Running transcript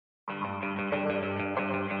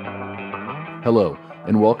Hello,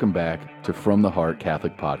 and welcome back to From the Heart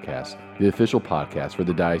Catholic Podcast, the official podcast for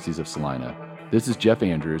the Diocese of Salina. This is Jeff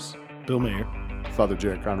Andrews, Bill Mayer, Father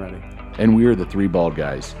Jared Conradi, and we are the Three Bald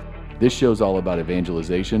Guys. This show's all about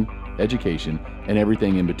evangelization, education, and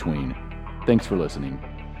everything in between. Thanks for listening.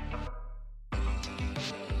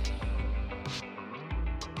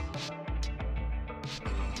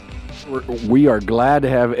 We are glad to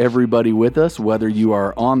have everybody with us, whether you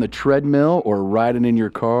are on the treadmill or riding in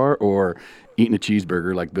your car or eating a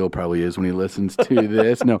cheeseburger like Bill probably is when he listens to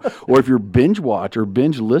this. No, or if you're binge watch or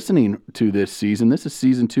binge listening to this season, this is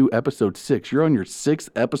season 2, episode 6. You're on your 6th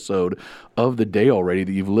episode of the day already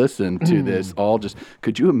that you've listened to this. All just,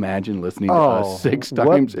 could you imagine listening to us 6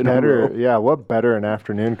 times in a row? Yeah, what better an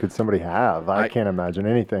afternoon could somebody have? I can't imagine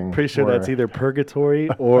anything. Pretty sure that's either purgatory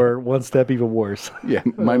or one step even worse. Yeah,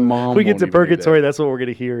 my mom. If we get to purgatory, that's what we're going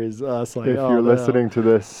to hear is us like, if you're listening to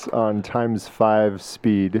this on times 5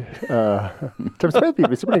 speed, times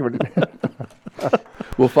 5 speed.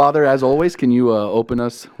 Well, Father, as always, can you open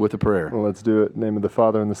us with a prayer? Well, let's do it. In the name of the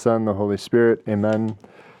Father, and the Son, and the Holy Spirit. Amen.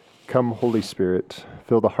 Come, Holy Spirit,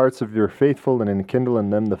 fill the hearts of your faithful and enkindle in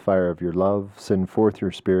them the fire of your love. Send forth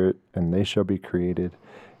your Spirit, and they shall be created,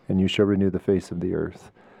 and you shall renew the face of the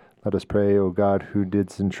earth. Let us pray, O God, who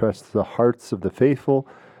didst entrust the hearts of the faithful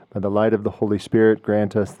by the light of the Holy Spirit,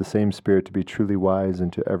 grant us the same Spirit to be truly wise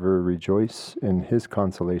and to ever rejoice in his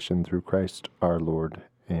consolation through Christ our Lord.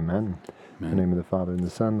 Amen. In the name of the Father, and the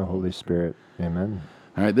Son, and the Holy Spirit. Amen.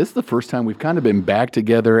 All right, this is the first time we've kind of been back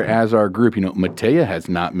together as our group. You know, Matea has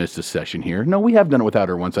not missed a session here. No, we have done it without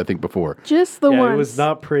her once, I think, before. Just the once. It was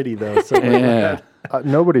not pretty, though. So Yeah.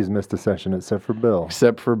 Nobody's missed a session except for Bill.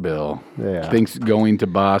 Except for Bill. Yeah. Thinks going to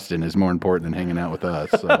Boston is more important than hanging out with us.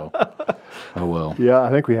 So, oh well. Yeah,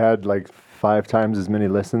 I think we had like 5 times as many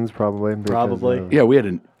listens, probably. Probably. Yeah, we had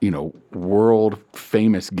a world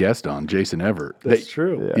famous guest on, Jason Everett. That's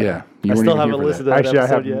true. Yeah. I still haven't listened to that Actually,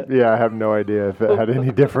 episode yet. I have no idea if it had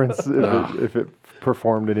any difference, if it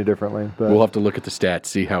performed any differently. But. We'll have to look at the stats,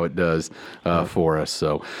 see how it does for us.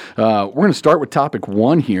 So we're going to start with topic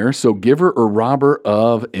 1 here. So giver or robber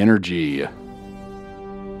of energy?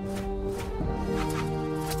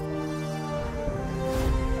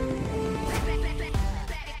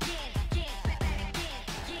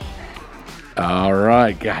 All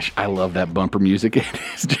right. Gosh, I love that bumper music. It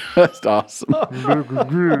is just awesome. I like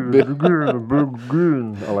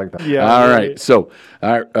that. Yeah. All right. So,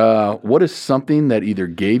 what is something that either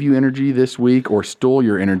gave you energy this week or stole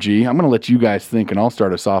your energy? I'm going to let you guys think, and I'll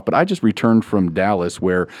start us off. But I just returned from Dallas,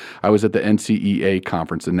 where I was at the NCEA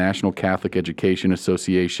conference, the National Catholic Education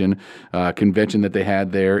Association convention that they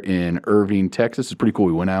had there in Irving, Texas. It's pretty cool.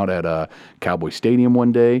 We went out at Cowboy Stadium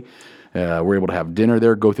one day. We were able to have dinner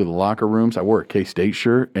there, go through the locker rooms. I wore a K-State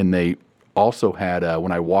shirt, and they also had,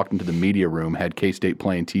 when I walked into the media room, had K-State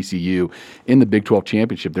playing TCU in the Big 12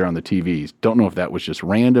 championship there on the TVs. Don't know if that was just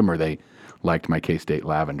random or they liked my K-State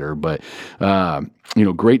lavender, but,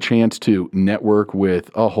 great chance to network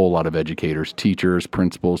with a whole lot of educators, teachers,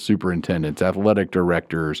 principals, superintendents, athletic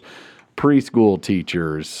directors, preschool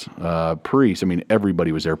teachers, priests. I mean,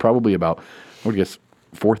 everybody was there. Probably about, I would guess,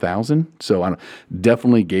 4,000. So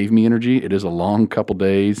definitely gave me energy. It is a long couple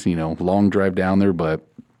days, long drive down there, but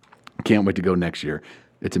can't wait to go next year.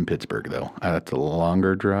 It's in Pittsburgh, though. That's a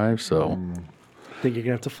longer drive, so. I think you're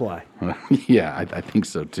going to have to fly. Yeah, I think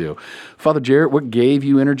so, too. Father Jarrett, what gave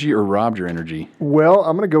you energy or robbed your energy? Well,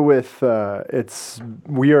 I'm going to go with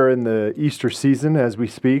we are in the Easter season as we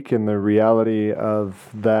speak, and the reality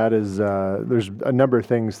of that is there's a number of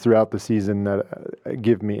things throughout the season that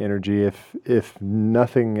give me energy. If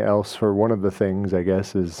nothing else, for one of the things, I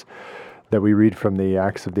guess, is that we read from the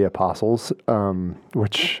Acts of the Apostles,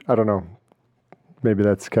 which, I don't know, maybe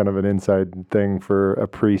that's kind of an inside thing for a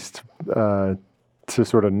priest to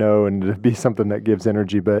sort of know and to be something that gives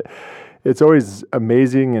energy, but it's always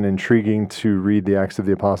amazing and intriguing to read the Acts of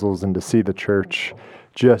the Apostles and to see the church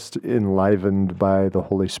just enlivened by the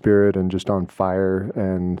Holy Spirit and just on fire,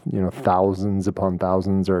 and thousands upon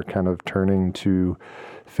thousands are kind of turning to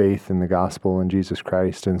faith in the gospel and Jesus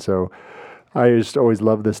Christ. And so I just always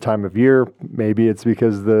love this time of year. Maybe it's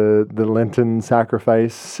because the Lenten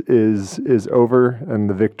sacrifice is over and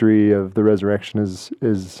the victory of the resurrection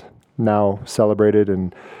is now celebrated,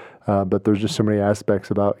 and but there's just so many aspects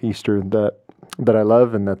about Easter that I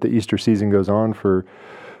love, and that the Easter season goes on for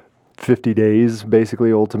 50 days,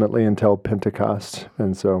 basically, ultimately until Pentecost.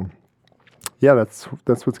 And so, yeah, that's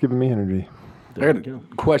what's giving me energy. I got a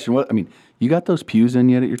question. You got those pews in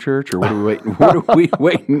yet at your church, or what are we waiting? What are we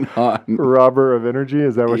waiting on? Robber of energy?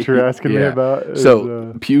 Is that what you're asking me about?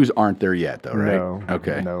 So pews aren't there yet, though, right? No.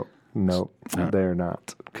 Okay. No. Nope, they're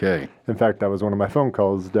not. Okay. In fact, that was one of my phone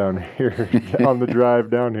calls down here on the drive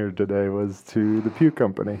down here today was to the Pew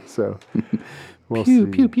Company. So we'll Pew,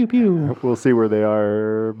 see. pew, pew, pew. We'll see where they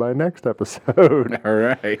are by next episode. All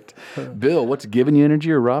right. Bill, what's giving you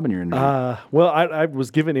energy or robbing your energy? Well, I was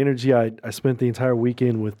given energy. I spent the entire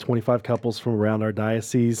weekend with 25 couples from around our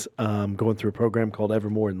diocese going through a program called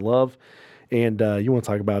Evermore in Love. And you want to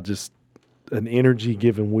talk about just an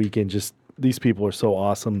energy-given weekend. Just these people are so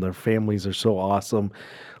awesome. Their families are so awesome.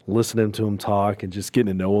 Listening to them talk and just getting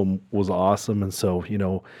to know them was awesome. And so,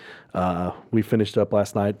 we finished up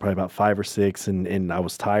last night, probably about 5 or 6, and I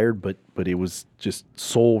was tired, but it was just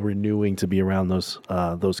soul renewing to be around those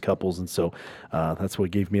couples. And so that's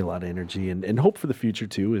what gave me a lot of energy and hope for the future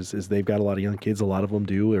too, is they've got a lot of young kids. A lot of them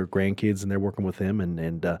do, or grandkids, and they're working with them.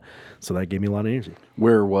 And so that gave me a lot of energy.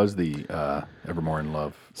 Where was the Evermore in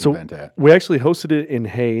Love event at? We actually hosted it in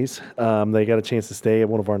Hayes. They got a chance to stay at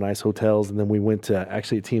one of our nice hotels, and then we went to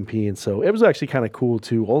actually at TMP. And so it was actually kind of cool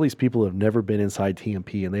too. All these people have never been inside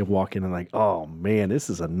TMP, and they walk in and like, oh man, this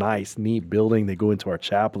is a nice, neat building. They go into our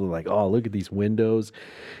chapel. They're like, oh, look at these windows,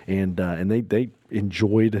 and they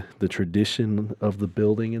enjoyed the tradition of the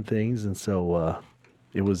building and things. And so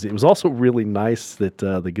it was also really nice that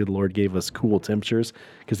the good Lord gave us cool temperatures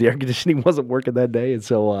because the air conditioning wasn't working that day, and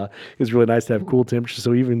so it was really nice to have cool temperatures.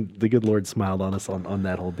 So even the good Lord smiled on us on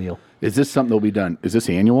that whole deal. Is this something that'll be done? Is this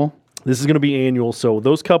annual? This is going to be annual. So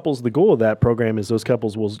those couples, the goal of that program is those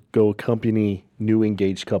couples will go accompany new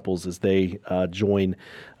engaged couples as they join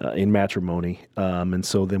in matrimony. And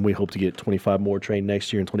so then we hope to get 25 more trained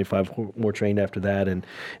next year and 25 more trained after that. And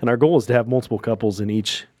our goal is to have multiple couples in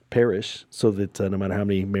each parish so that no matter how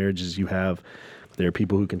many marriages you have, there are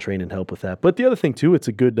people who can train and help with that. But the other thing, too, it's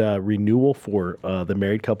a good renewal for the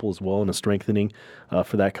married couple as well and a strengthening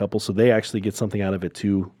for that couple. So they actually get something out of it,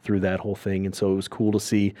 too, through that whole thing. And so it was cool to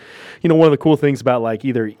see. One of the cool things about like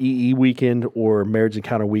either EE weekend or marriage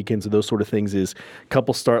encounter weekends or those sort of things is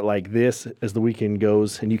couples start like this as the weekend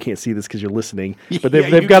goes. And you can't see this because you're listening. But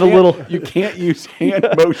they've got a little... You can't use hand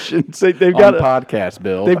motions they've got podcast,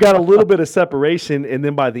 Bill. They've got a little bit of separation. And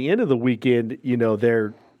then by the end of the weekend,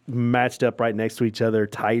 they're matched up right next to each other,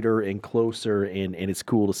 tighter and closer, and it's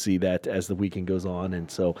cool to see that as the weekend goes on. And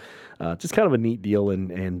so just kind of a neat deal,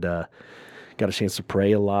 and got a chance to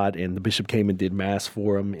pray a lot, and the bishop came and did mass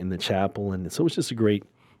for them in the chapel, and so it was just a great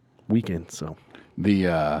weekend. So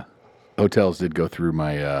the hotels did go through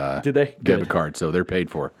my did they? debit card, so they're paid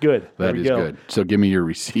for. Good. That is good. So give me your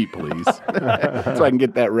receipt, please, so I can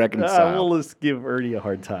get that reconciled. We'll just give Ernie a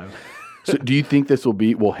hard time. So do you think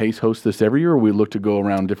will Hayes host this every year, or we look to go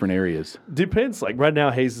around different areas? Depends. Like right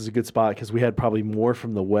now, Hayes is a good spot because we had probably more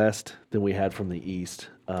from the west than we had from the east.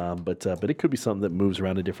 But it could be something that moves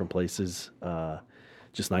around to different places.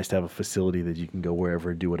 Just nice to have a facility that you can go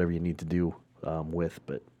wherever and do whatever you need to do with.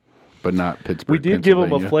 But not Pittsburgh. We did give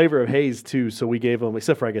them a flavor of Hayes too. So we gave them,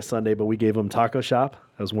 except for I guess Sunday, but we gave them Taco Shop.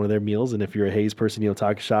 That was one of their meals. And if you're a Hayes person,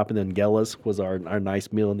 Taco Shop. And then Gella's was our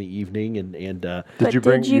nice meal in the evening. And did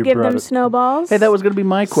you give them snowballs? Hey, that was going to be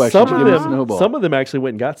my question. Some of them actually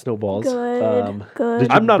went and got snowballs. Good. Good. Did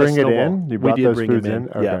you I'm not bring a it snowball. in? You We brought did those bring foods them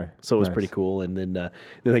in. in? Yeah. Okay. So it was Nice. pretty cool. And then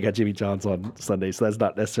they got Jimmy John's on Sunday. So that's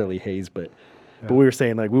not necessarily Hayes, but we were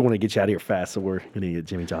saying like we want to get you out of here fast, so we're going to get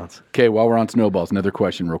Jimmy John's. Okay, while we're on snowballs, another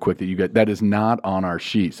question real quick that is not on our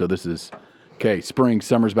sheet. So this is, spring,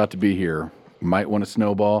 summer's about to be here. Might want a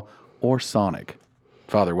snowball or Sonic.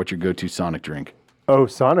 Father, what's your go-to Sonic drink? Oh,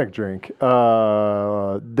 Sonic drink.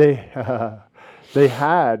 They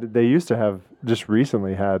used to have, just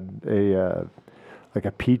recently had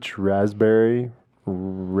a peach raspberry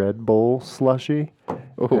Red Bull slushy.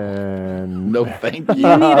 Oh, and no, thank you.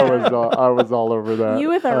 I was all over that. You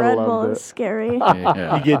with a I Red loved Bull it. is scary.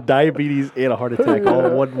 Yeah. You get diabetes and a heart attack all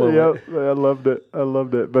in one moment. Yep, I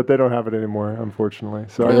loved it. But they don't have it anymore, unfortunately.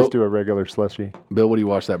 So I Bill? just do a regular slushy. Bill, what do you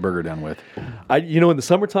wash that burger down with? In the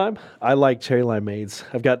summertime, I like cherry limeades.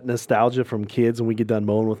 I've got nostalgia from kids. When we get done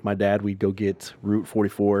mowing with my dad, we'd go get Route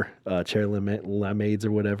 44 cherry limeades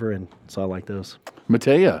or whatever, and so I like those.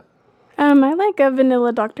 Matea. I like a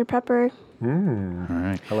vanilla Dr. Pepper. All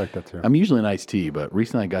right. I like that too. I'm usually an iced tea, but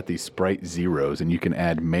recently I got these Sprite Zeros, and you can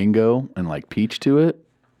add mango and like peach to it.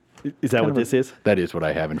 Is that what this is? That is what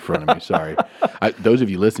I have in front of me. Sorry. Those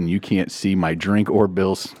of you listening, you can't see my drink or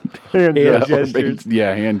Bill's Hand gestures.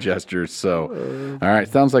 hand gestures. So, all right.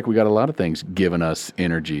 Sounds like we got a lot of things giving us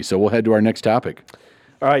energy. So we'll head to our next topic.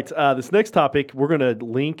 All right, this next topic, we're going to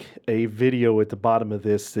link a video at the bottom of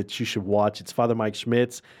this that you should watch. It's Father Mike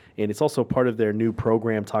Schmitz, and it's also part of their new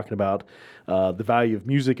program talking about the value of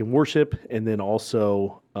music and worship, and then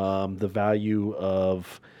also the value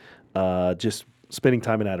of just spending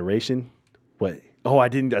time in adoration. What? Oh, I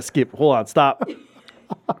didn't skip. Hold on, stop.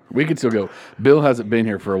 We could still go. Bill hasn't been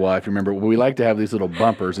here for a while. If you remember, we like to have these little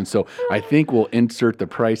bumpers, and so I think we'll insert the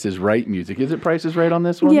Price is Right music. Is it Price is Right on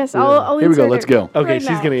this one? Yes, I'll Here we go. insert Let's it go. Okay, right she's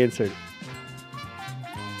now. going to insert.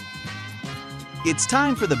 It's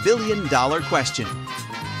time for the $1 billion question.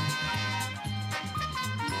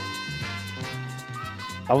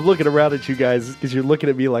 I'm looking around at you guys because you're looking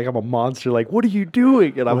at me like I'm a monster. Like, what are you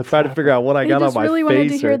doing? And I'm trying to figure out what I I got on just my really face. wanted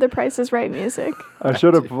to hear or- the Price is Right music. I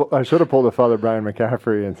should have pulled a Father Brian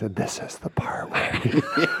McCaffrey and said, "This is the part where."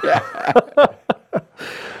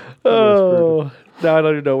 Oh, now I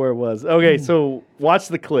don't even know where it was. Okay, so watch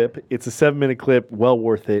the clip. It's a 7-minute clip, well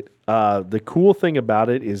worth it. The cool thing about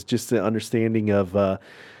it is just the understanding of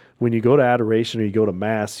when you go to adoration or you go to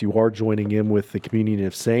mass, you are joining in with the communion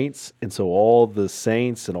of saints. And so all the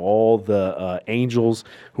saints and all the angels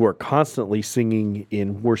who are constantly singing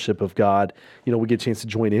in worship of God, we get a chance to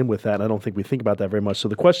join in with that. And I don't think we think about that very much. So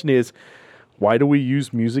the question is, why do we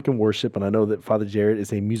use music in worship? And I know that Father Jared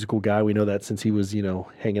is a musical guy. We know that since he was,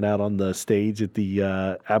 hanging out on the stage at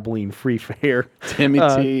the Abilene Free Fair. Timmy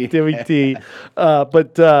T. Timmy T.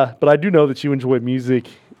 But I do know that you enjoy music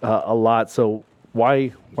a lot. So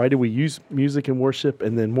why do we use music in worship?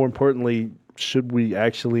 And then more importantly, should we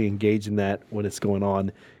actually engage in that when it's going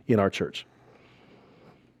on in our church?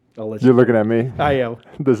 I'll let You're you. looking at me. I am.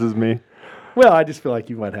 This is me. Well, I just feel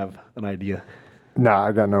like you might have an idea. Nah,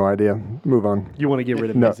 I got no idea. Move on. You want to get rid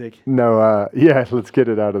of No, music? no. Yeah, let's get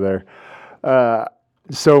it out of there.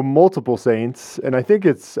 So multiple saints, and I think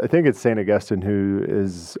it's Saint Augustine who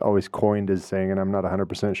is always coined as saying, and I'm not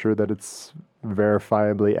 100% sure that it's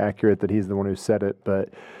verifiably accurate that he's the one who said it, but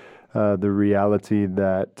the reality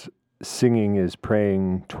that singing is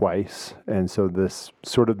praying twice, and so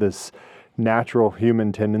this natural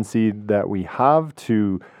human tendency that we have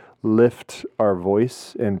to lift our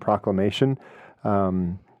voice in proclamation.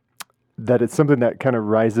 That it's something that kind of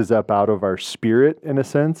rises up out of our spirit in a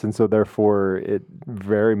sense. And so therefore it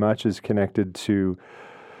very much is connected to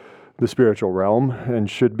the spiritual realm and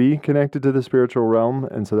should be connected to the spiritual realm.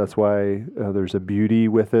 And so that's why there's a beauty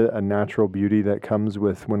with it, a natural beauty that comes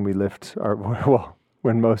with when we lift our,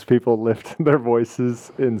 when most people lift their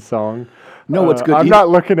voices in song. No, what's good. I'm even- not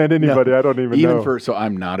looking at anybody. I don't even know. So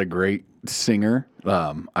I'm not a great singer.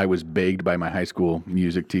 I was begged by my high school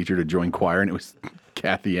music teacher to join choir, and it was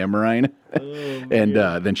Kathy Emerine. And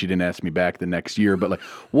then she didn't ask me back the next year. But like,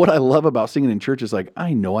 what I love about singing in church is like,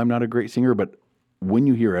 I know I'm not a great singer, but when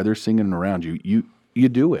you hear others singing around you, you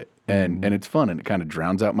do it. And it's fun, and it kind of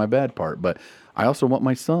drowns out my bad part. But I also want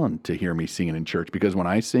my son to hear me singing in church, because when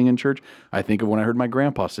I sing in church, I think of when I heard my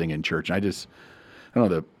grandpa sing in church. And I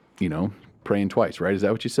don't know, praying twice, right? Is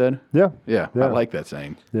that what you said? Yeah. Yeah. I like that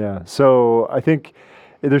saying. Yeah. So I think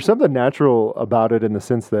there's something natural about it in the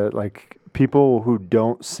sense that like people who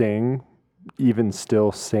don't sing even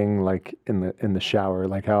still sing like in the shower,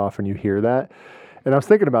 like how often you hear that. And I was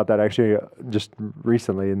thinking about that actually just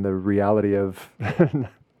recently in the reality of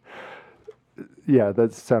yeah,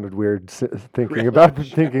 that sounded weird thinking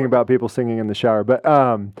about people singing in the shower, but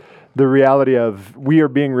the reality of we are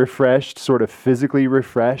being refreshed, sort of physically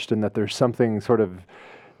refreshed, and that there's something sort of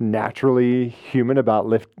naturally human about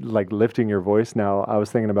lifting your voice. Now, I was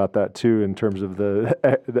thinking about that too in terms of the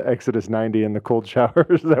Exodus 90 and the cold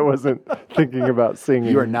showers. I wasn't thinking about singing.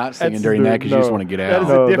 You are not singing That's during that because you just no. want to get That is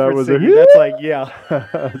out. No, a that different was a- singing. That's like,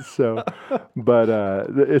 yeah. So, but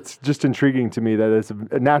it's just intriguing to me that it's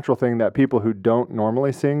a natural thing that people who don't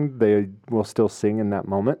normally sing, they will still sing in that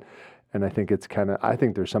moment. And I think I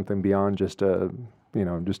think there's something beyond just a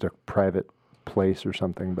private place or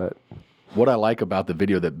something, but What I like about the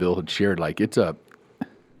video that Bill had shared, like it's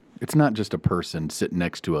not just a person sitting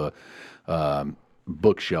next to a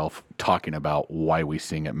bookshelf talking about why we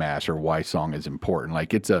sing at Mass or why song is important.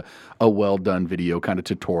 Like it's a well done video kind of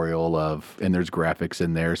tutorial and there's graphics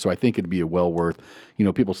in there. So I think it'd be well worth,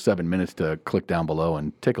 people's 7 minutes to click down below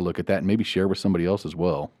and take a look at that and maybe share with somebody else as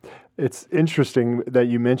well. it's interesting that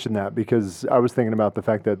you mentioned that because I was thinking about the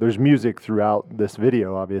fact that there's music throughout this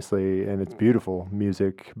video, obviously, and it's beautiful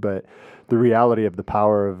music, but the reality of the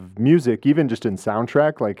power of music, even just in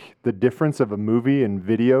soundtrack, like the difference of a movie and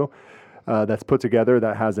video that's put together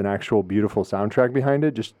that has an actual beautiful soundtrack behind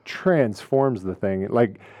it just transforms the thing.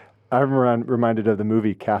 Like I'm reminded of the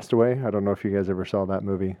movie Castaway. I don't know if you guys ever saw that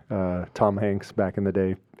movie. Tom Hanks back in the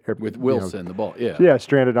day. With Wilson, the ball, yeah. Yeah,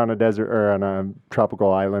 stranded on a desert or on a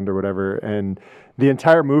tropical island or whatever, and the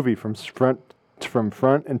entire movie from front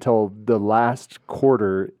until the last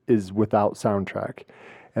quarter is without soundtrack,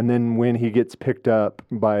 And then when he gets picked up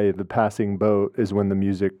by the passing boat is when the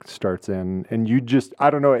music starts in. And you just, I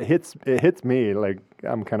don't know, it hits me. Like,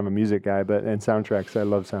 I'm kind of a music guy, and soundtracks, I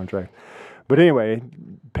love soundtracks. But anyway,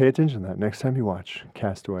 pay attention to that next time you watch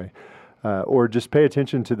Castaway. Or just pay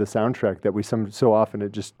attention to the soundtrack that so often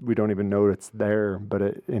we don't even know it's there, but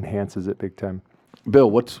it enhances it big time. Bill,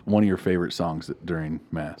 what's one of your favorite songs during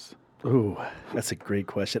Mass? Ooh, that's a great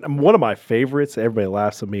question. One of my favorites, everybody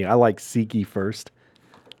laughs at me, I like Seek Ye First.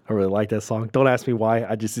 I really like that song. Don't ask me why.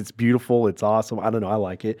 It's beautiful. It's awesome. I don't know. I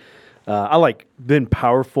like it. I like Then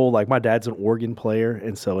Powerful. Like, my dad's an organ player,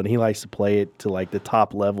 and he likes to play it to like the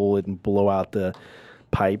top level and blow out the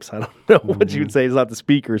pipes. I don't know what you would say. It's not the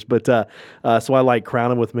speakers, but so I like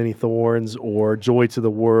Crown Him with Many Thorns, or Joy to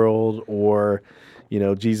the World, or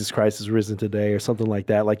Jesus Christ is Risen Today, or something like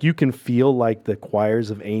that. Like, you can feel like the choirs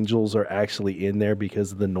of angels are actually in there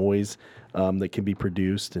because of the noise that can be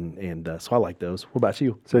produced, and so I like those. What about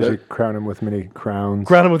you? So you crown him with many crowns.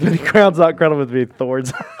 Crown him with many crowns, not crown him with many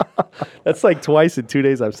thorns. That's like twice in 2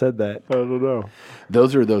 days I've said that. I don't know.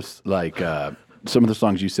 Those are like some of the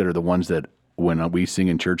songs you said are the ones that when we sing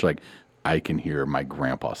in church, like, I can hear my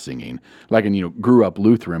grandpa singing. Like, and grew up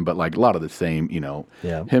Lutheran, but like a lot of the same,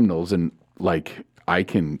 hymnals, and like I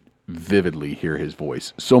can vividly hear his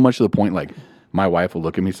voice. So much to the point, like, my wife will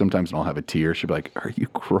look at me sometimes and I'll have a tear. She'll be like, "Are you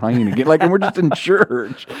crying again?" Like, and we're just in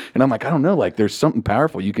church. And I'm like, I don't know. Like, there's something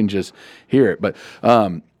powerful. You can just hear it. But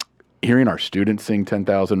hearing our students sing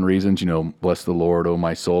 10,000 Reasons, bless the Lord, oh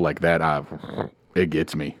my soul, like that, it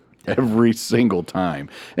gets me every single time.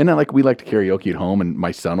 And then, like, we like to karaoke at home, and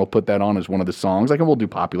my son will put that on as one of the songs. Like, and we'll do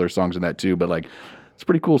popular songs in that too. But like, it's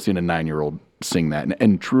pretty cool seeing a 9-year-old sing that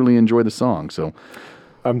and truly enjoy the song. So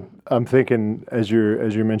I'm thinking as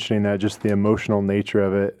you're mentioning that, just the emotional nature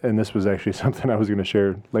of it, and this was actually something I was going to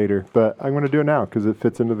share later, but I'm going to do it now because it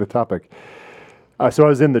fits into the topic. So I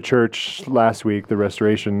was in the church last week. The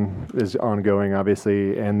restoration is ongoing,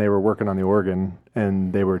 obviously, and they were working on the organ,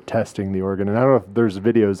 and they were testing the organ. And I don't know if there's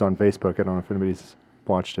videos on Facebook. I don't know if anybody's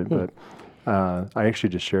watched it, but I actually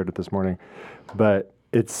just shared it this morning. But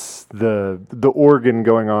it's the organ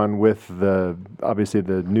going on with obviously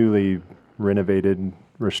the newly renovated,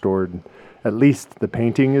 restored, at least the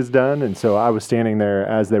painting is done. And so I was standing there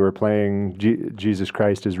as they were playing Jesus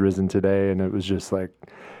Christ is Risen Today, and it was just like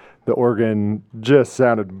the organ just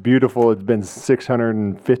sounded beautiful. It's been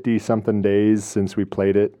 650 something days since we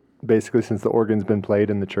played it, basically since the organ's been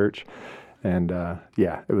played in the church. And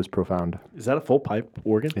it was profound. Is that a full pipe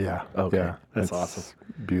organ? Yeah. Okay. Yeah, That's awesome.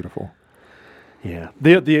 Beautiful. Yeah.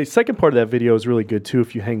 The second part of that video is really good too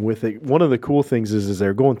if you hang with it. One of the cool things is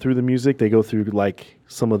they're going through the music. They go through like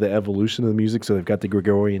some of the evolution of the music. So they've got the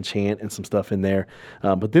Gregorian chant and some stuff in there.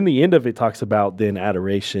 But then the end of it talks about then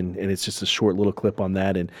adoration, and it's just a short little clip on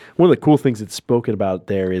that. And one of the cool things that's spoken about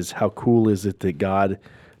there is how cool is it that God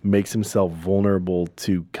makes himself vulnerable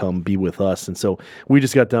to come be with us. And so we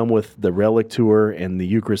just got done with the Relic Tour and the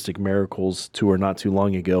Eucharistic Miracles Tour not too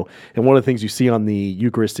long ago. And one of the things you see on the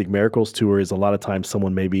Eucharistic Miracles Tour is a lot of times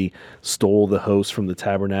someone maybe stole the host from the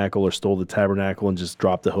tabernacle or stole the tabernacle and just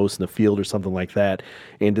dropped the host in the field or something like that.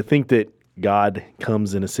 And to think that God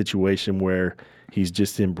comes in a situation where he's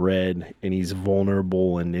just in bread and he's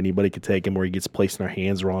vulnerable and anybody could take him, where he gets placed in our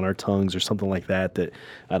hands or on our tongues or something like that,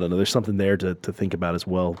 I don't know, there's something there to think about as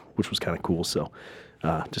well, which was kind of cool. So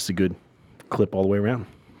just a good clip all the way around.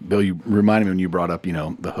 Bill, you reminded me when you brought up,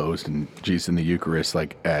 the host and Jesus in the Eucharist,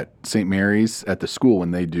 like at St. Mary's at the school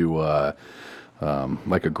when they do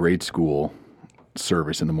like a grade school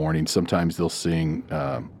service in the morning, sometimes they'll sing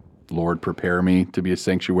Lord, Prepare Me to Be a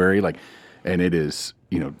Sanctuary, like, and it is,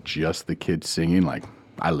 just the kids singing, like,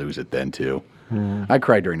 I lose it then too. I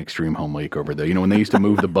cried during Extreme Home Week over there. When they used to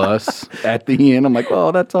move the bus at the end, I'm like,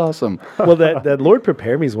 oh, that's awesome. Well, that Lord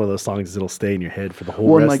Prepare Me is one of those songs that'll stay in your head for the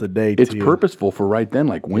whole rest of the day. It's purposeful for right then,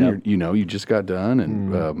 like when you just got done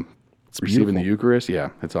and receiving the Eucharist. Yeah,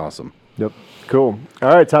 it's awesome. Yep. Cool.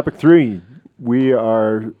 All right, topic 3. We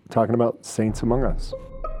are talking about saints among us.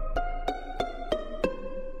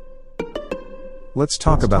 Let's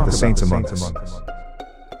talk about the saints among us.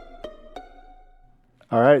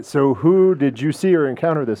 All right, so who did you see or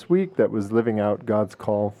encounter this week that was living out God's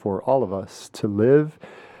call for all of us to live?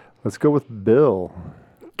 Let's go with Bill.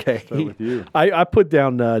 Okay. Start with you. I put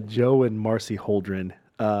down Joe and Marcy Holdren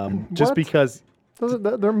just What? because...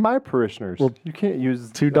 They're my parishioners. Well, you can't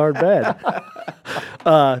use... Too darn bad.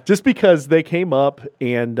 Just because they came up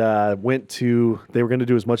and they were going to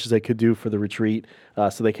do as much as they could do for the retreat.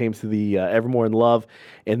 So they came to the Evermore in Love,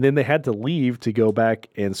 and then they had to leave to go back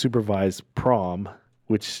and supervise prom,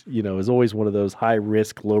 which, is always one of those high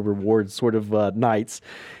risk, low reward sort of nights.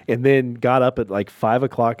 And then got up at like 5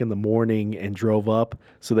 o'clock in the morning and drove up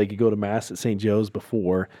so they could go to Mass at St. Joe's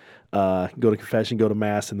before, go to confession, go to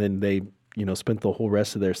Mass, and then they spent the whole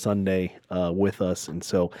rest of their Sunday with us. And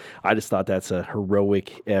so I just thought that's a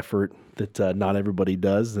heroic effort that not everybody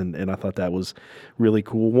does. And I thought that was really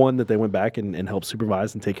cool. One, that they went back and helped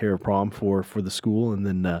supervise and take care of prom for the school. And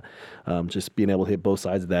then just being able to hit both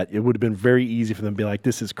sides of that. It would have been very easy for them to be like,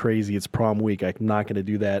 this is crazy. It's prom week. I'm not going to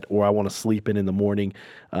do that. Or I want to sleep in the morning.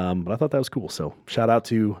 But I thought that was cool. So shout out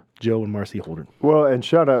to Joe and Marcy Holdren. Well, and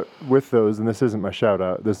shout out with those, and this isn't my shout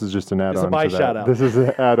out. This is just an add-on my to that. shout out. This is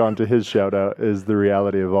an add-on to his shout out, is the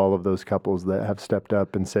reality of all of those couples that have stepped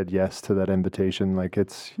up and said yes to that invitation. Like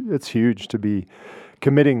it's huge to be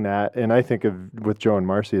committing that. And I think with Joe and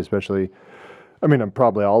Marcy especially, I mean, I'm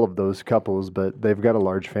probably all of those couples, but they've got a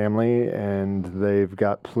large family and they've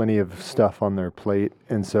got plenty of stuff on their plate.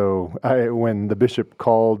 And so when the bishop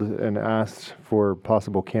called and asked for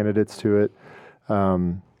possible candidates to it,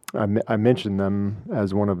 I mentioned them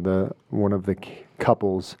as one of the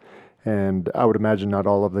couples, and I would imagine not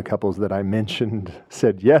all of the couples that I mentioned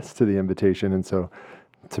said yes to the invitation. And so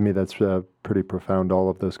to me, that's pretty profound, all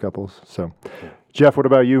of those couples. So, Jeff, what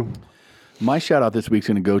about you? My shout out this week's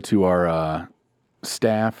going to go to our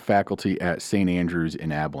staff, faculty at St. Andrews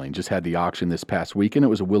in Abilene. Just had the auction this past weekend. It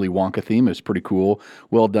was a Willy Wonka theme. It was pretty cool.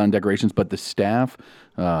 Well done decorations. But the staff,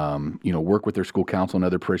 work with their school council and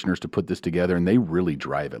other parishioners to put this together, and they really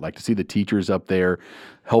drive it. Like to see the teachers up there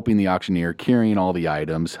helping the auctioneer, carrying all the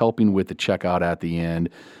items, helping with the checkout at the end,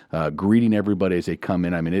 greeting everybody as they come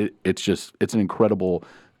in. I mean, it's an incredible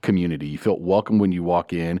community. You feel welcome when you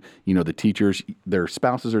walk in. The teachers, their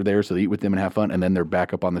spouses are there, so they eat with them and have fun, and then they're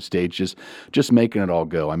back up on the stage just making it all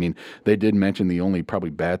go. I mean, they did mention the only probably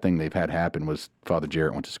bad thing they've had happen was Father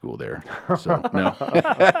Jarrett went to school there. So, no.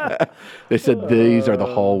 They said these are the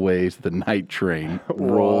hallways the night train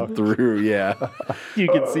rolled through. Yeah. You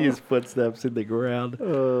can see his footsteps in the ground.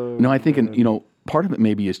 No, I think, part of it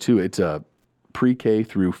maybe is, too, it's a pre-K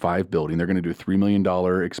through 5 building. They're going to do a $3 million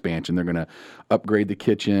expansion. They're going to upgrade the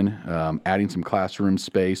kitchen, adding some classroom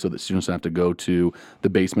space so that students don't have to go to the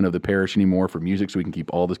basement of the parish anymore for music, so we can keep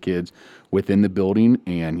all the kids within the building.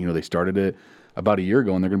 And, they started it about a year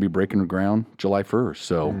ago, and they're going to be breaking ground July 1st.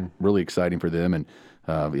 So really exciting for them. And,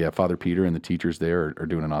 Father Peter and the teachers there are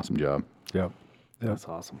doing an awesome job. Yep. That's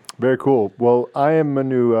awesome. Very cool. Well, I am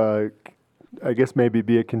going to, I guess maybe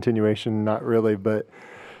be a continuation, not really, but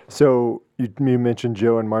so you mentioned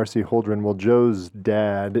Joe and Marcy Holdren. Well, Joe's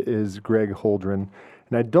dad is Greg Holdren,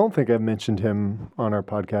 and I don't think I've mentioned him on our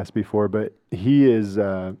podcast before, but he is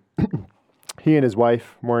he and his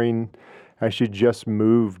wife Maureen actually just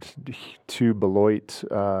moved to Beloit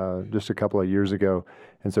just a couple of years ago,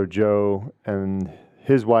 and so Joe and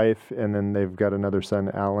his wife, and then they've got another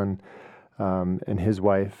son, Alan, and his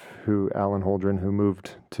wife, Alan Holdren, who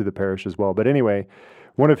moved to the parish as well. But anyway,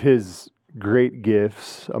 one of his great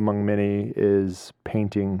gifts among many is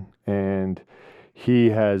painting, and he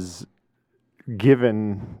has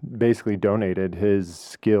basically donated his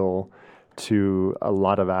skill to a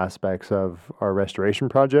lot of aspects of our restoration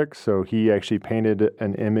project. So he actually painted a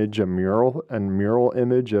mural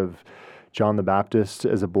image of John the Baptist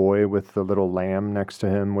as a boy with the little lamb next to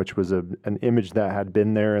him, which was an image that had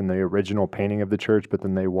been there in the original painting of the church, but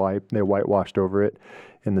then they whitewashed over it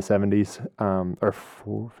in the 70s, I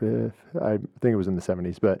think it was in the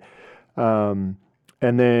 70s. But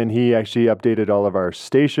and then he actually updated all of our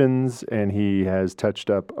stations, and he has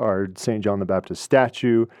touched up our St. John the Baptist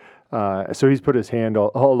statue. So he's put his hand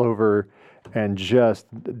all over and just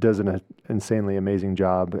does an insanely amazing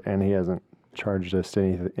job, and he hasn't charged us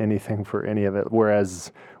anything for any of it.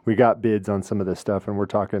 Whereas we got bids on some of this stuff, and we're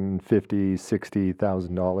talking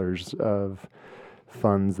 $50,000-$60,000 of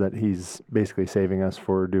funds that he's basically saving us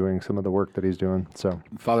for doing some of the work that he's doing. So,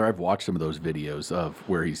 Father, I've watched some of those videos of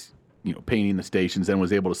where he's painting the stations, and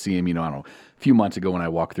was able to see him, I don't know, a few months ago when I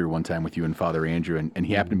walked through one time with you and Father Andrew, and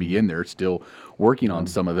he happened to be in there still working on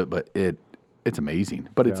some of it, but it's amazing.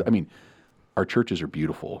 But our churches are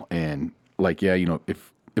beautiful, and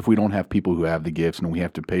if we don't have people who have the gifts and we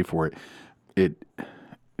have to pay for it, it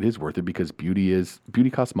is worth it, because beauty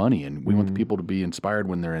costs money, and we want the people to be inspired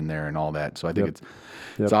when they're in there and all that. So I think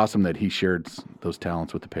it's awesome that he shared those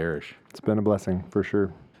talents with the parish. It's been a blessing for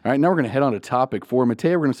sure. All right, now we're going to head on to topic 4.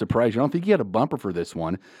 Mateo, we're going to surprise you. I don't think you had a bumper for this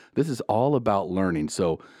one. This is all about learning.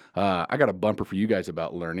 So I got a bumper for you guys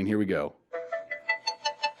about learning. Here we go.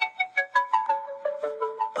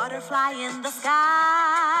 Butterfly in the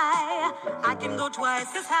sky, I can go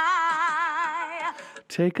twice as high.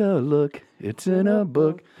 Take a look, it's in a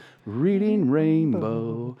book. Reading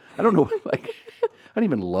Rainbow. I don't know, like, I didn't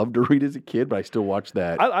even love to read as a kid, but I still watch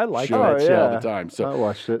that I like show, that. that show all yeah. the time. So I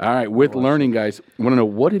watched it. All right, with learning, guys, I want to know,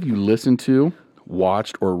 what have you listened to,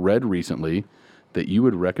 watched, or read recently that you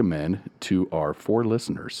would recommend to our 4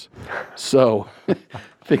 listeners? So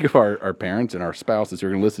think of our parents and our spouses who are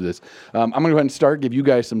going to listen to this. I'm going to go ahead and start, give you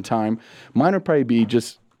guys some time. Mine would probably be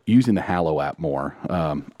just using the Hallow app more.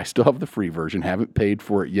 I still have the free version, haven't paid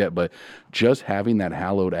for it yet, but just having that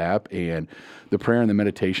Hallowed app and the prayer and the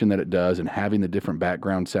meditation that it does and having the different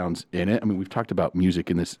background sounds in it. I mean, we've talked about music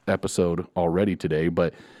in this episode already today,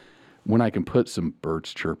 but when I can put some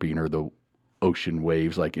birds chirping or the ocean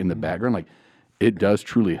waves like in the background, like, it does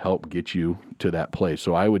truly help get you to that place.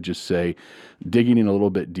 So I would just say digging in a little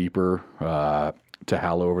bit deeper to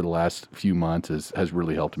Hallow over the last few months has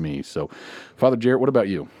really helped me. So, Father Jarrett, what about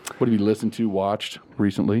you? What have you listened to, watched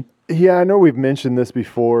recently? Yeah, I know we've mentioned this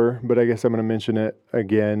before, but I guess I'm going to mention it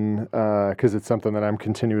again because it's something that I'm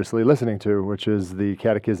continuously listening to, which is the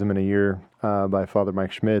Catechism in a Year by Father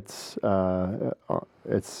Mike Schmitz.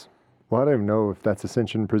 Well, I don't even know if that's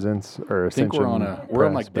Ascension Presents or Ascension. I think we're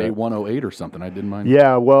on Press, like day but- 108 or something. I didn't mind.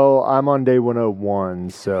 Yeah, well, I'm on day 101,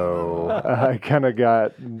 so I kind of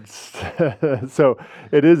got. So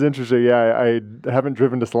it is interesting. Yeah, I haven't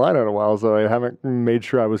driven to Salina in a while, so I haven't made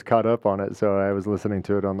sure I was caught up on it. So I was listening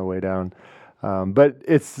to it on the way down. But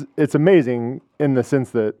it's amazing in the sense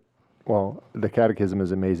that, well, the Catechism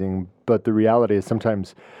is amazing, but the reality is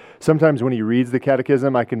sometimes when he reads the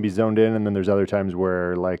Catechism, I can be zoned in, and then there's other times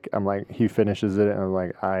where he finishes it, and I'm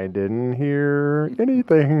like, I didn't hear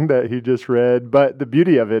anything that he just read. But the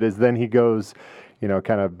beauty of it is then he goes,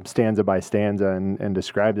 kind of stanza by stanza and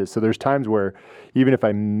describes it. So there's times where even if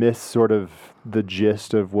I miss sort of the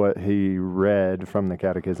gist of what he read from the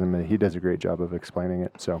Catechism, he does a great job of explaining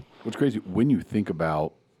it. So What's crazy, when you think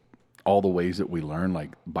about all the ways that we learn,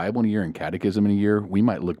 like Bible in a year and Catechism in a year, we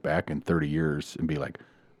might look back in 30 years and be like,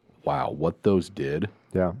 wow, what those did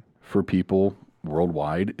yeah, for people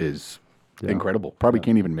worldwide is incredible. Probably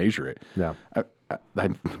can't even measure it. yeah.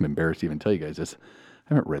 I'm embarrassed to even tell you guys this.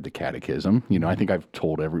 I haven't read the Catechism. I think I've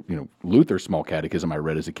told Luther's small catechism I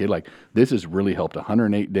read as a kid, like, this has really helped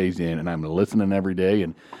 108 days in, and I'm listening every day.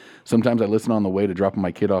 And sometimes I listen on the way to dropping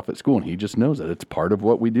my kid off at school, and he just knows that it's part of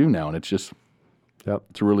what we do now. And it's just,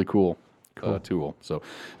 it's a really cool. Tool. So,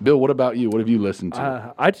 Bill, what about you? What have you listened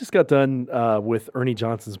to? I just got done with Ernie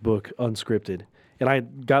Johnson's book, Unscripted. And I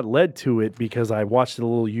got led to it because I watched a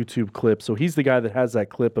little YouTube clip. So he's the guy that has that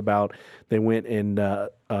clip about they went and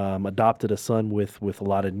adopted a son with a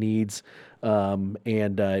lot of needs. And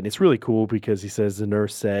it's really cool because he says the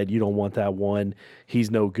nurse said, you don't want that one. He's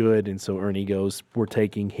no good. And so Ernie goes, we're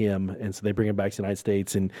taking him. And so they bring him back to the United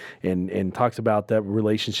States and talks about that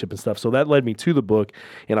relationship and stuff. So that led me to the book.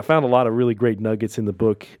 And I found a lot of really great nuggets in the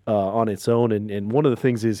book on its own. And one of the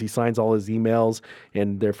things is he signs all his emails,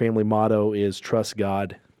 and their family motto is trust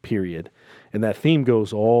God, period. And that theme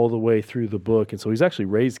goes all the way through the book. And so he's actually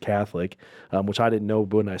raised Catholic, which I didn't know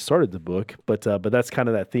when I started the book. But that's kind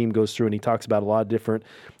of that theme goes through, and he talks about a lot of different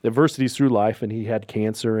adversities through life. And he had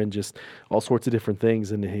cancer and just all sorts of different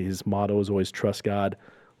things. And his motto is always trust God,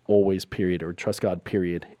 always, period, or trust God,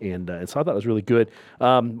 period. And so I thought it was really good.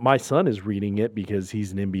 My son is reading it because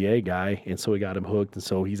he's an NBA guy, and so we got him hooked. And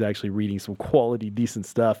so he's actually reading some quality, decent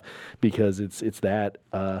stuff because it's that.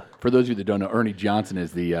 For those of you that don't know, Ernie Johnson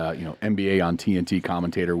is the NBA on TNT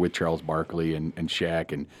commentator with Charles Barkley and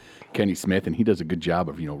Shaq and Kenny Smith, and he does a good job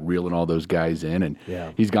of reeling all those guys in. And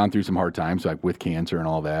he's gone through some hard times, like with cancer and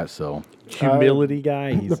all that. So humility guy.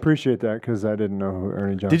 I appreciate that because I didn't know who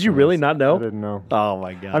Ernie Johnson Did you really was. not know? I didn't know. Oh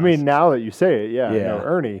my God! I mean, now that you say it, I know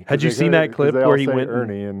Ernie. Had you seen that clip where he went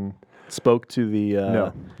Ernie and spoke to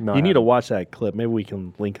the? No, you need to watch that clip. Maybe we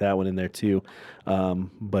can link that one in there too.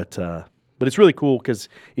 But it's really cool because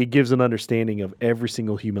it gives an understanding of every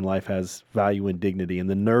single human life has value and dignity. And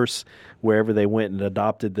the nurse, wherever they went and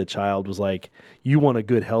adopted the child, was like, you want a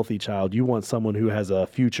good, healthy child. You want someone who has a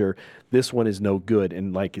future. This one is no good.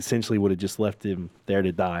 And like essentially would have just left him there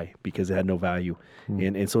to die because it had no value.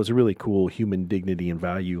 And so it's a really cool human dignity and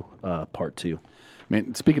value part too.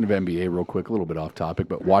 Man, speaking of NBA real quick, a little bit off topic,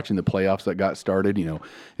 but watching the playoffs that got started,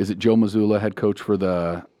 is it Joe Mazzulla, head coach for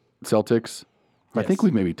the Celtics? I think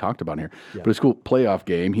we've maybe talked about it here, but it's a cool playoff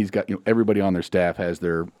game. He's got, everybody on their staff has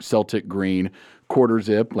their Celtic green quarter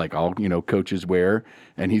zip, like all, coaches wear.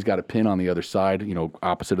 And he's got a pin on the other side,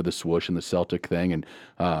 opposite of the swoosh and the Celtic thing. And,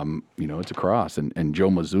 it's a cross. And Joe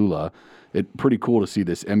Mazzulla, it's pretty cool to see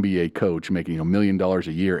this NBA coach making, $1 million a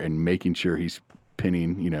year and making sure he's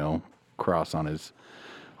pinning, cross on his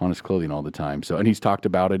clothing all the time. So, and he's talked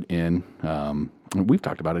about it in, we've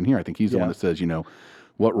talked about it in here. I think he's the one that says,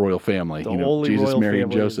 what royal family? The only Jesus, royal Mary,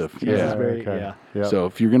 and family is Joseph. Jesus, Yeah. Mary, Okay. yeah. Yep. So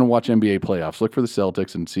if you're going to watch NBA playoffs, look for the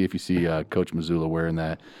Celtics and see if you see Coach Mazzulla wearing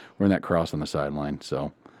that cross on the sideline.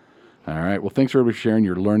 So, all right. Well, thanks for everybody sharing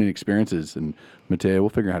your learning experiences. And Mateo, we'll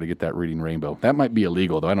figure out how to get that reading rainbow. That might be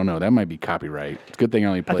illegal, though. I don't know. That might be copyright. It's a good thing I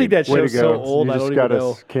only I played. think that Way to show's so go. old. You I just don't got even know.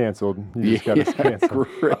 us canceled. You just got us canceled.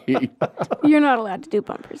 Great. You're not allowed to do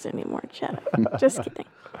bumpers anymore. Shut up. Just kidding.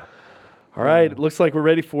 All right. It looks like we're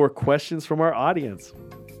ready for questions from our audience.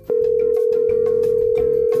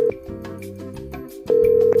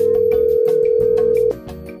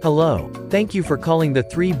 Hello. Thank you for calling the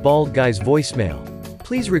Three Bald Guys voicemail.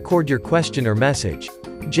 Please record your question or message.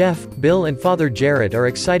 Jeff, Bill, and Father Jarrett are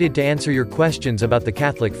excited to answer your questions about the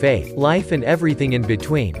Catholic faith, life, and everything in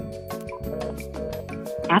between.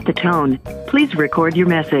 At the tone, please record your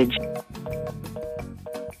message.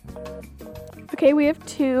 Okay, we have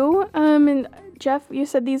two. And Jeff, you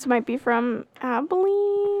said these might be from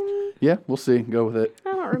Abilene. Yeah, we'll see. Go with it.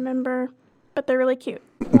 I don't remember, but they're really cute.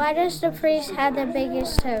 Why does the priest have the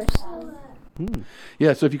biggest toast?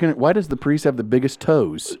 Yeah, so if you can, why does the priest have the biggest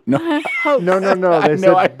toes? No. No. They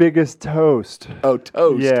said biggest toast. Oh,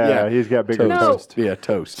 toast. Yeah, he's got bigger toast. Yeah,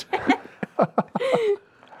 toast.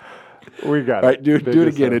 We got it. All right, do it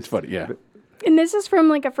Biggest again. toast. It's funny. Yeah. And this is from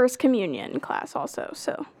like a first communion class also.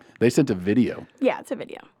 So They sent a video. yeah, it's a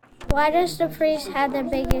video. Why does the priest have the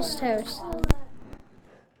biggest toast?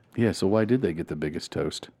 Yeah, so why did they get the biggest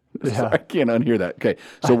toast? Yeah. Sorry, I can't unhear that. Okay,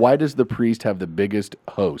 so why does the priest have the biggest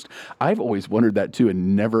host? I've always wondered that too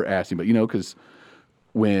and never asked him, but because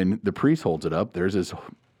when the priest holds it up, theirs is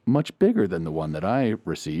much bigger than the one that I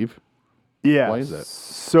receive. Yeah. Why is that?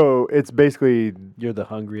 So it's basically, You're the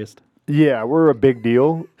hungriest. yeah, we're a big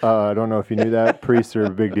deal. I don't know if you knew that. Priests are a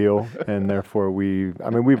big deal, and therefore we've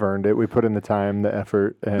earned it. We put in the time, the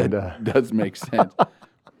effort, and Does make sense.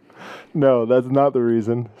 no, that's not the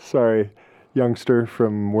reason. Sorry, youngster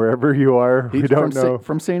from wherever you are. We He's don't from know.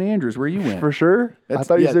 from St. Andrews, where you went. For sure? I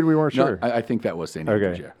thought you said we weren't no, sure. I think that was St.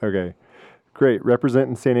 Andrews, Okay. yeah. Okay. Great.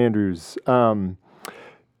 Representing St. Andrews.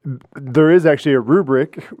 There is actually a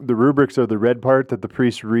rubric. The rubrics are the red part that the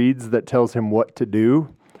priest reads that tells him what to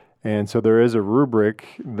do. And so there is a rubric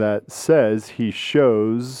that says he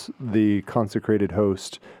shows the consecrated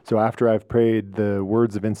host. So after I've prayed the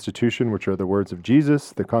words of institution, which are the words of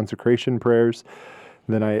Jesus, the consecration prayers,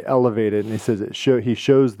 then I elevate it, and he says he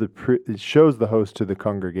shows the host to the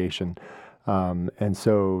congregation. And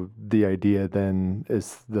so the idea then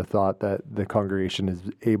is the thought that the congregation is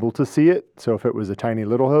able to see it. So if it was a tiny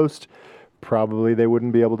little host, probably they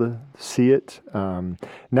wouldn't be able to see it.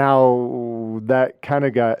 Now that kind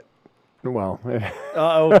of got, well.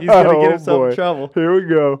 Uh-oh, he's going to get himself in trouble. Here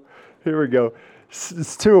we go.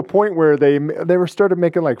 It's to a point where they were started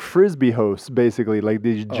making like Frisbee hosts, basically, like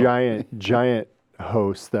these giant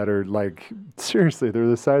hosts that are like, seriously, they're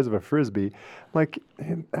the size of a Frisbee. Like,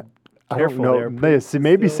 I don't know.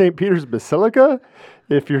 Maybe St. Peter's Basilica,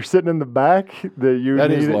 if you're sitting in the back, you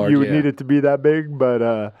would need it to be that big,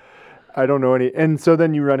 but I don't know any. And so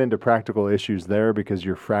then you run into practical issues there because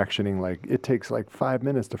you're fractioning, like it takes like 5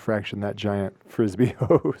 minutes to fraction that giant Frisbee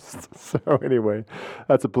host. So anyway,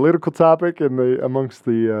 that's a political topic amongst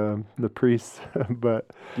the priests,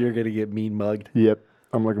 but You're going to get mean mugged. yep,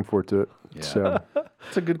 I'm looking forward to it. Yeah. So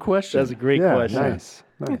That's a good question. That's a great yeah, question. nice.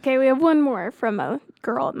 Okay, we have one more from a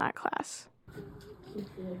girl in that class.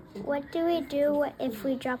 What do we do if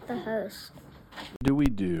we drop the host? do we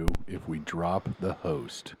do if we drop the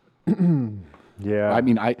host? Yeah. I'm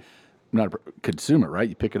not consume it, right?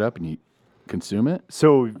 You pick it up and you consume it.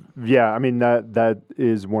 So yeah, that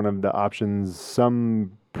is one of the options.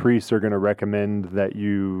 Some priests are going to recommend that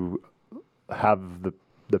you have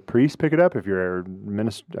the priest pick it up if your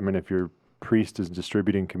if your priest is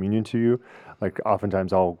distributing communion to you. Like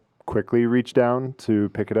oftentimes I'll quickly reach down to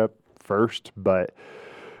pick it up first, but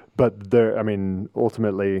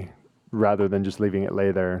ultimately, rather than just leaving it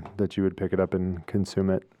lay there, that you would pick it up and consume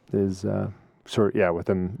it is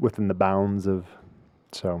within the bounds of.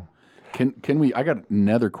 So Can we? I got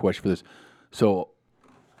another question for this. So,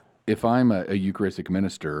 if I'm a Eucharistic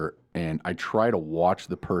minister and I try to watch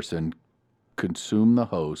the person consume the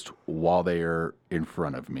host while they are in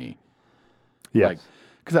front of me, yes,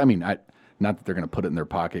 because not that they're going to put it in their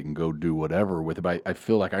pocket and go do whatever with it, but I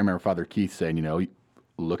feel like I remember Father Keith saying,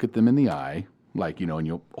 look at them in the eye, and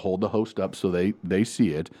you'll hold the host up so they see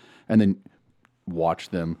it, and then watch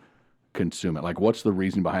them consume it. Like, what's the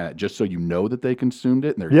reason behind that? Just so you know that they consumed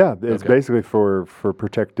it? And it's basically for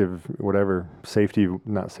protective, whatever,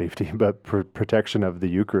 not safety, but protection of the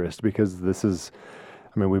Eucharist, because this is,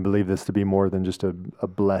 I mean, we believe this to be more than just a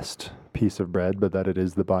blessed piece of bread, but that it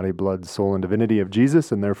is the body, blood, soul, and divinity of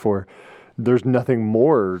Jesus, and therefore there's nothing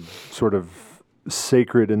more sort of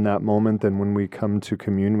sacred in that moment than when we come to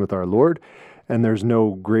commune with our Lord, and there's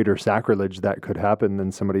no greater sacrilege that could happen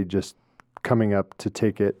than somebody just coming up to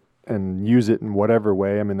take it and use it in whatever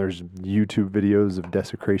way. I mean, there's YouTube videos of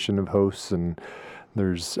desecration of hosts, and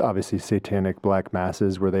there's obviously satanic black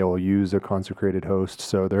masses where they will use a consecrated host.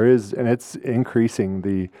 So there is, and it's increasing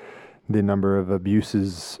the number of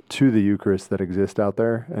abuses to the Eucharist that exist out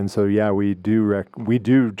there. And so, yeah, we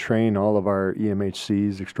do train all of our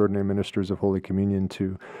EMHCs, Extraordinary Ministers of Holy Communion,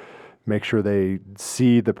 to make sure they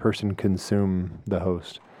see the person consume the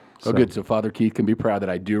host. Oh, good. So Father Keith can be proud that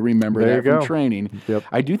I do remember that from training. Yep.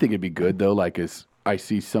 I do think it'd be good, though, like as I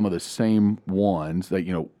see some of the same ones that,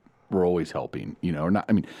 we're always helping, or not.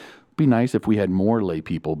 I mean, it'd be nice if we had more lay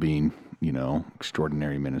people being,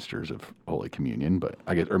 extraordinary ministers of Holy Communion, but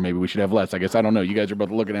I guess, or maybe we should have less. I guess, I don't know. You guys are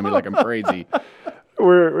both looking at me like I'm crazy.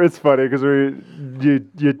 It's funny because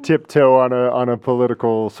you tiptoe on a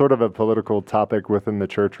political, sort of a political topic within the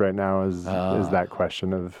church right now is that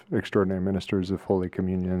question of extraordinary ministers of Holy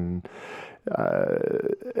Communion,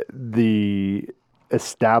 the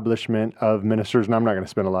establishment of ministers, and I'm not going to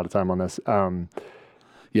spend a lot of time on this.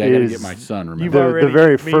 Yeah, I got to get my son. Remember, the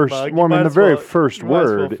very first. Well, I mean, the very first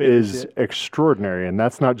word is extraordinary, and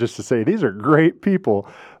that's not just to say these are great people,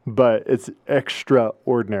 but it's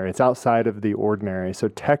extraordinary. It's outside of the ordinary. So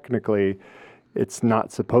technically, it's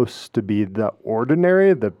not supposed to be the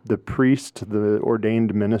ordinary. The priest, the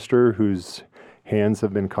ordained minister, whose hands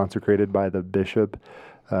have been consecrated by the bishop,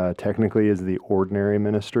 technically is the ordinary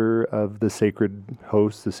minister of the sacred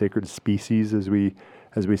host, the sacred species, as we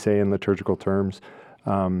say in liturgical terms.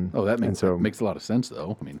 That makes a lot of sense,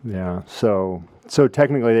 though. I mean, yeah. So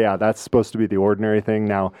technically, yeah, that's supposed to be the ordinary thing.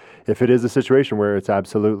 Now, if it is a situation where it's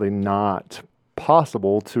absolutely not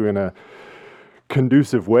possible to, in a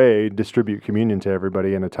conducive way, distribute communion to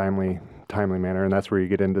everybody in a timely manner, and that's where you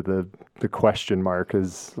get into the question mark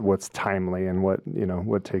is what's timely and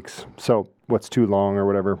what takes. So what's too long or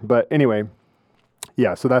whatever. But anyway,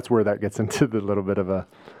 yeah. So that's where that gets into the little bit of a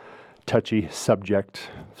touchy subject.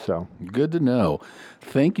 So good to know.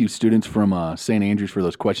 Thank you, students from St. Andrews, for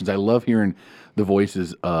those questions. I love hearing the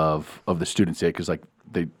voices of the students say, because like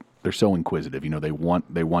they're so inquisitive. They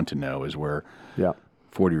want to know, is where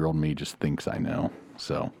 40-year-old me just thinks I know.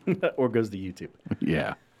 So or goes to YouTube.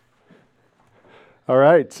 Yeah. All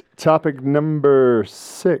right. Topic number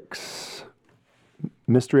 6.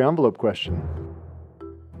 Mystery envelope question.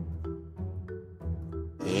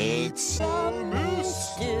 It's a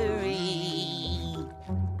mystery.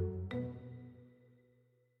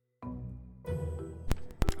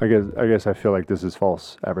 I guess I feel like this is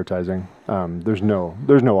false advertising. There's no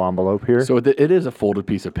envelope here. So it is a folded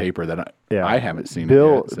piece of paper that I haven't seen.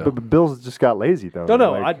 Bill, it yet, so. Bill's just got lazy though.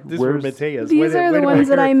 No, these were Matea's. These are the ones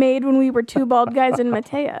that I made when we were 2 bald guys in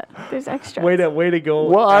Matea. There's extras. Way to go.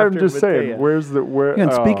 Well, I'm just saying. Where? Yeah,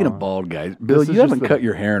 and speaking of bald guys, Bill, you haven't cut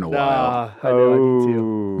your hair in a while. I know. I need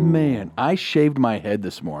to. Man, I shaved my head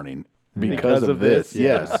this morning because of this.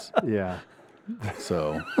 Yes. Yeah.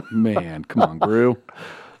 So, man, come on, Gru.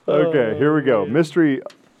 Okay, here we go. Mystery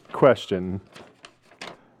question.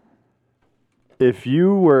 If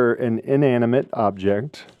you were an inanimate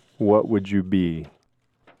object, what would you be?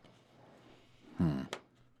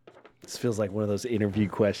 This feels like one of those interview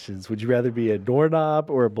questions. Would you rather be a doorknob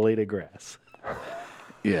or a blade of grass?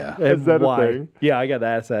 Yeah. Is that why? a thing? Yeah, I got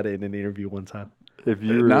asked that in an interview one time. If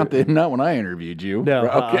you not when I interviewed you. No.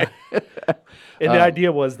 Okay. And the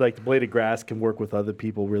idea was like the blade of grass can work with other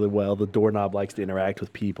people really well. The doorknob likes to interact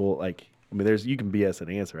with people. Like, I mean, you can BS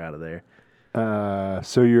an answer out of there.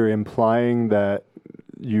 So you're implying that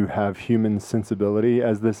you have human sensibility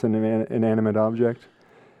as this inanimate object?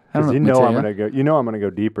 Because I'm gonna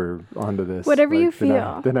go deeper onto this. Whatever you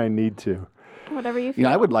feel. Then I need to. Whatever you feel.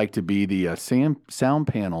 I would like to be the sound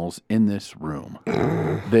panels in this room.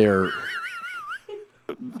 They're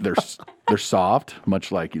soft,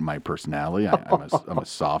 much like in my personality. I'm a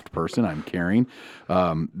soft person. I'm caring.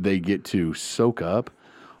 They get to soak up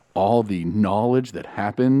all the knowledge that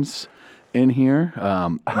happens in here.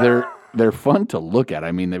 They're fun to look at.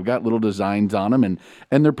 I mean, they've got little designs on them, and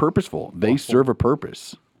they're purposeful. They serve a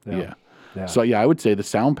purpose. Yeah. So I would say the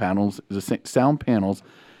sound panels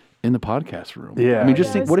in the podcast room. Yeah. I mean,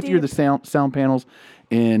 just think, what if you're the sound panels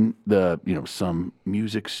in the some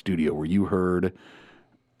music studio where you heard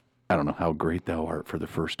I don't know how great thou art for the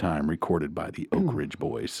first time, recorded by the Oak Ridge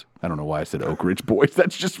Boys. I don't know why I said Oak Ridge Boys.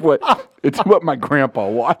 That's just it's what my grandpa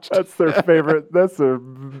watched. That's their favorite. That's their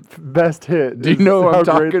best hit. Do you know what I'm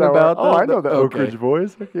talking about? Oh, I know the Oak Okay. Ridge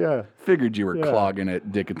Boys. Heck yeah. Figured you were clogging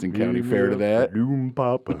at Dickinson County Fair to that. Doom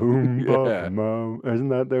papa, hoom papa, mom. Isn't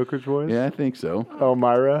that the Oak Ridge Boys? Yeah, I think so.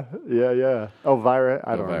 Elmira. Yeah. Elvira.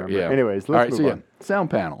 I don't remember. Yeah. Anyways, All let's right, move on. sound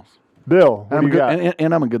panels. Bill, what do you got?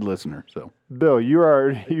 And I'm a good listener, so. Bill, you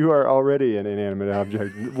are already an inanimate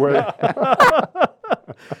object.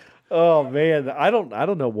 Oh man, I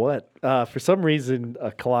don't know what. For some reason,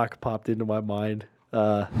 a clock popped into my mind.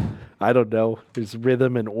 I don't know. There's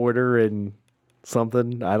rhythm and order and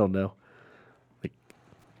something. I don't know.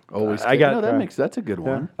 Always. I got. That's a good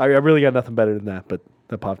one. I really got nothing better than that, but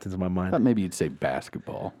that popped into my I mind. thought maybe you'd say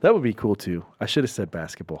basketball. That would be cool too. I should have said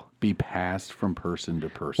basketball. Be passed from person to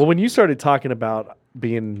person. Well, when you started talking about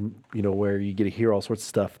being, where you get to hear all sorts of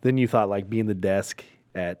stuff, then you thought like being the desk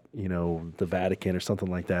at, the Vatican or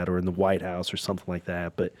something like that, or in the White House or something like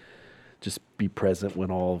that. But just be present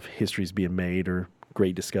when all of history's being made or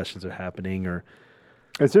great discussions are happening. Or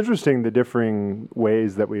it's interesting the differing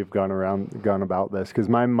ways that we've gone about this, because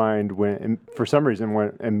my mind for some reason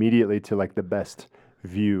went immediately to like the best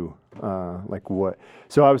view, like what.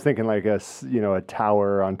 So I was thinking like a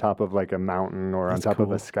tower on top of like a mountain or on top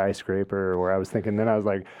of a skyscraper. Or I was thinking, then I was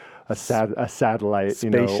like a satellite,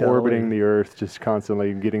 Space orbiting shuttle. the Earth, just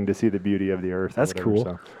constantly getting to see the beauty of the Earth. That's cool.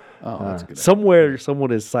 So. That's good. Somewhere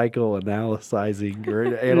someone is psychoanalyzing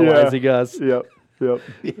or analyzing us. Yep.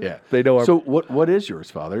 Yeah. They know our. So what is yours,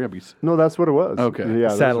 Father? No, that's what it was. Okay. Yeah,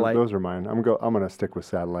 Satellite. Those are mine. I'm gonna stick with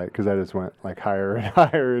satellite because I just went like higher and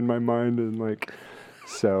higher in my mind and like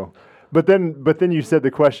so. But then you said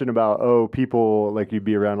the question about people, like you'd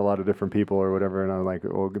be around a lot of different people or whatever, and I'm like,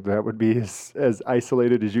 well, that would be as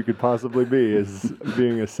isolated as you could possibly be as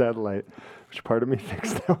being a satellite. Which part of me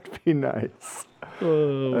thinks that would be nice.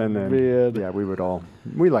 Oh, And then man. yeah,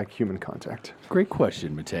 we like human contact. Great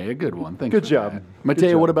question, Matea. Good one. Thanks. Good for job. that. Good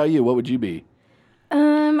Matea, job. what about you? What would you be?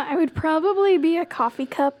 I would probably be a coffee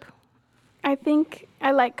cup. I think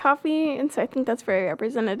I like coffee, and so I think that's very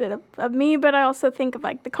representative of me, but I also think of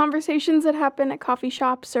like the conversations that happen at coffee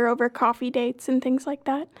shops or over coffee dates and things like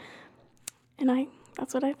that. And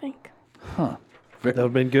that's what I think. Huh. That would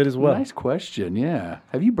have been good as well. Nice question, yeah.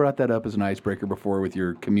 Have you brought that up as an icebreaker before with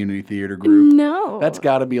your community theater group? No. That's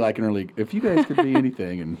got to be like an early, if you guys could be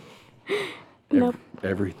anything, and Nope.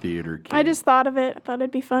 every theater kid. I just thought of it. I thought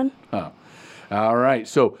it'd be fun. Huh. All right,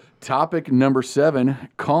 so topic number 7,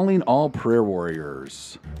 calling all prayer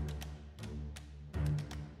warriors.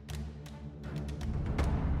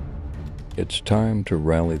 It's time to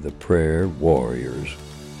rally the prayer warriors.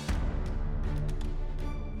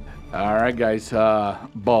 All right, guys,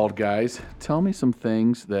 bald guys, tell me some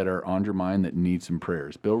things that are on your mind that need some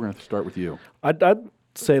prayers. Bill, we're going to start with you. I'd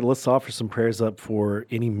say let's offer some prayers up for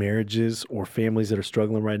any marriages or families that are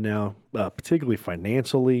struggling right now, particularly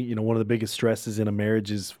financially. One of the biggest stresses in a marriage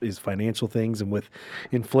is financial things, and with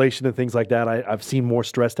inflation and things like that, I've seen more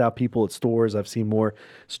stressed out people at stores. I've seen more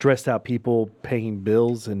stressed out people paying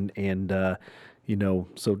bills, and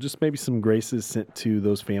so just maybe some graces sent to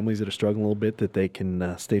those families that are struggling a little bit, that they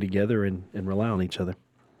can stay together and rely on each other.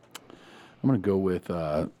 I'm going to go with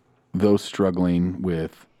those struggling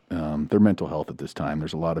with their mental health at this time.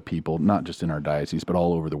 There's a lot of people, not just in our diocese, but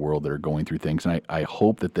all over the world that are going through things. And I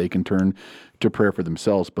hope that they can turn to prayer for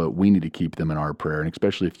themselves, but we need to keep them in our prayer. And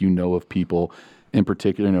especially if you know of people in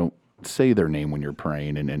particular, say their name when you're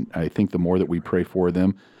praying. And I think the more that we pray for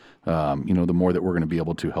them, the more that we're going to be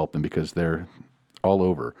able to help them, because they're all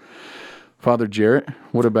over. Father Jarrett,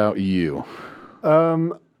 what about you?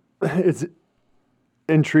 It's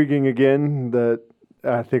intriguing again that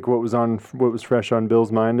I think what was fresh on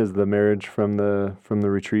Bill's mind is the marriage from the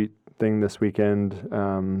retreat thing this weekend,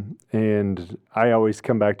 and I always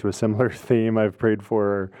come back to a similar theme. I've prayed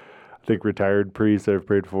for, I think, retired priests. I've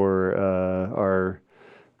prayed for our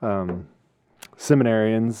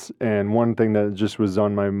seminarians, and one thing that just was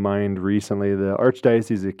on my mind recently, the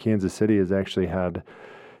Archdiocese of Kansas City has actually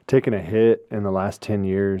taken a hit in the last 10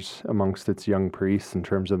 years amongst its young priests in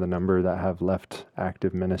terms of the number that have left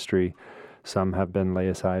active ministry. Some have been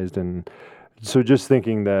laicized, and so just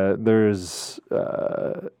thinking that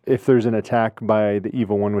if there's an attack by the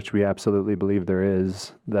evil one, which we absolutely believe there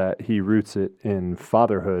is, that he roots it in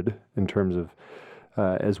fatherhood in terms of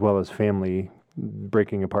as well as family,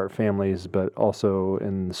 breaking apart families, but also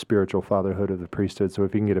in the spiritual fatherhood of the priesthood. So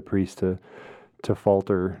if you can get a priest to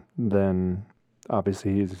falter, then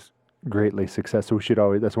obviously he's greatly successful.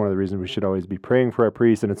 That's one of the reasons we should always be praying for our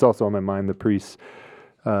priests. And it's also on my mind, the priests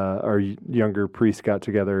our younger priests got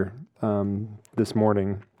together this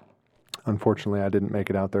morning. Unfortunately, I didn't make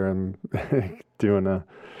it out there. I'm doing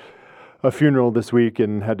a funeral this week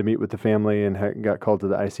and had to meet with the family and got called to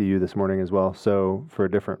the ICU this morning as well. So for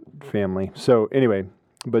a different family. So anyway,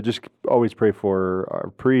 but just always pray for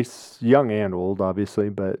our priests, young and old, obviously.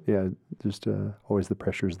 But yeah, just always the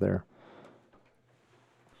pressures there.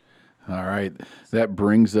 All right. That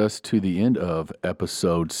brings us to the end of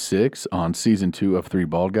episode 6 on season 2 of Three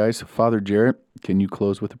Bald Guys. Father Jarrett, can you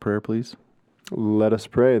close with a prayer, please? Let us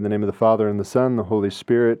pray. In the name of the Father, and the Son, and the Holy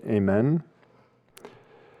Spirit. Amen.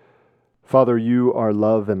 Father, you are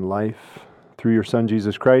love and life. Through your Son,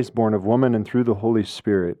 Jesus Christ, born of woman, and through the Holy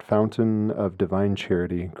Spirit, fountain of divine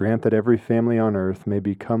charity, grant that every family on earth may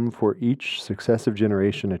become for each successive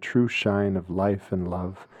generation a true shine of life and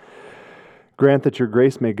love. Grant that your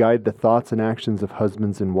grace may guide the thoughts and actions of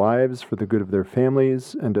husbands and wives for the good of their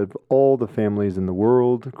families and of all the families in the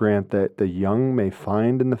world. Grant that the young may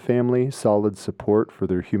find in the family solid support for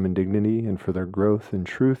their human dignity and for their growth in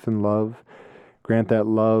truth and love. Grant that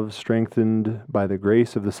love, strengthened by the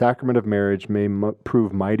grace of the sacrament of marriage, may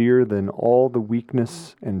prove mightier than all the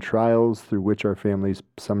weakness and trials through which our families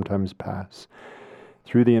sometimes pass.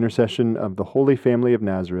 Through the intercession of the Holy Family of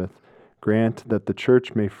Nazareth, grant that the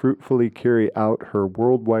Church may fruitfully carry out her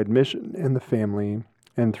worldwide mission in the family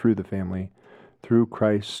and through the family, through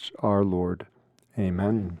Christ our Lord.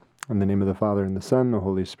 Amen. In the name of the Father, and the Son, and the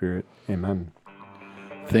Holy Spirit. Amen.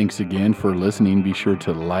 Thanks again for listening. Be sure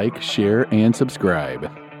to like, share, and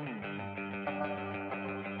subscribe.